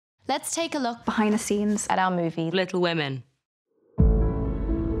Let's take a look behind the scenes at our movie, Little Women.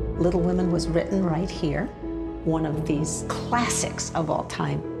 Little Women was written right here. One of these classics of all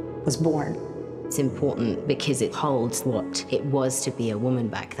time was born. It's important because it holds what it was to be a woman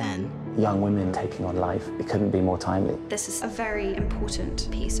back then. Young women taking on life, it couldn't be more timely. This is a very important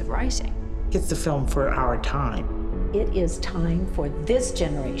piece of writing. It's the film for our time. It is time for this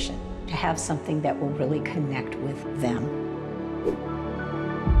generation to have something that will really connect with them.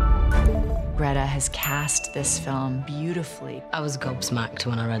 Greta has cast this film beautifully. I was gobsmacked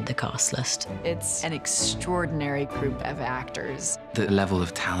when I read the cast list. It's an extraordinary group of actors. The level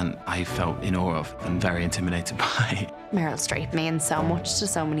of talent I felt in awe of and very intimidated by. Meryl Streep means so much to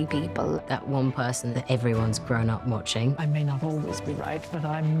so many people. That one person that everyone's grown up watching. I may not always be right, but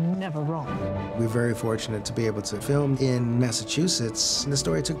I'm never wrong. We're very fortunate to be able to film in Massachusetts, and the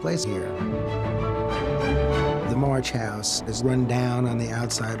story took place here. The March house is run down on the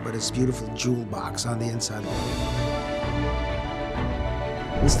outside, but it's a beautiful jewel box on the inside.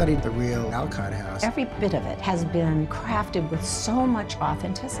 We studied the real Alcott house. Every bit of it has been crafted with so much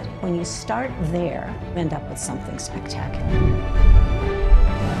authenticity. When you start there, you end up with something spectacular.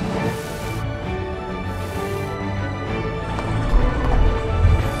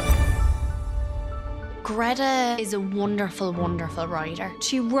 Greta is a wonderful, wonderful writer.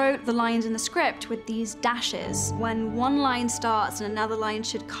 She wrote the lines in the script with these dashes. When one line starts and another line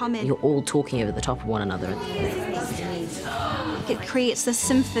should come in. You're all talking over the top of one another. It creates the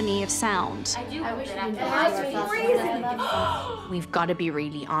symphony of sound. We've got to be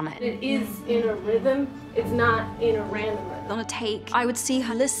really on it. It is in a rhythm. It's not in a random rhythm. On a take, I would see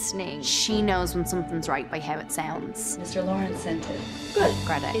her listening. She knows when something's right by how it sounds. Mr. Lawrence sent it. Good.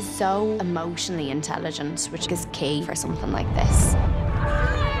 Greta is so emotionally intelligent, which is key for something like this.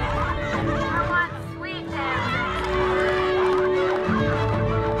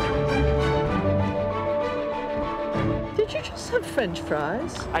 Did you just have French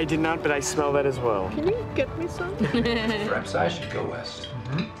fries? I did not, but I smell that as well. Can you get me some? Perhaps I should go west.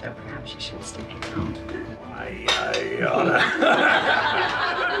 So perhaps you should stay home.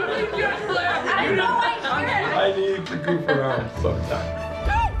 I need to goof around sometime.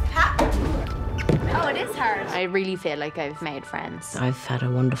 Oh, it is hard. I really feel like I've made friends. I've had a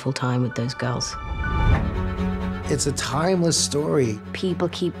wonderful time with those girls. It's a timeless story. People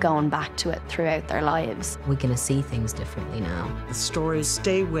keep going back to it throughout their lives. We're going to see things differently now. The stories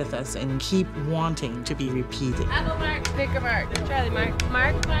stay with us and keep wanting to be repeated. Apple Mark, pick a mark. Charlie Mark,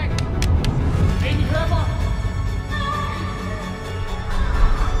 Mark. Baby Grandma.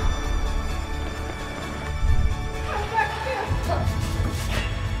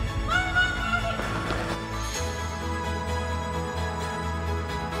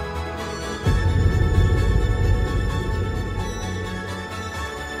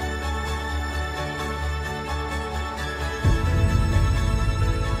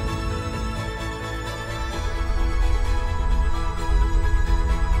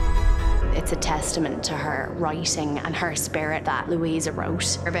 It's a testament to her writing and her spirit that Louisa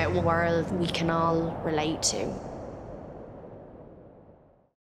wrote about a world we can all relate to.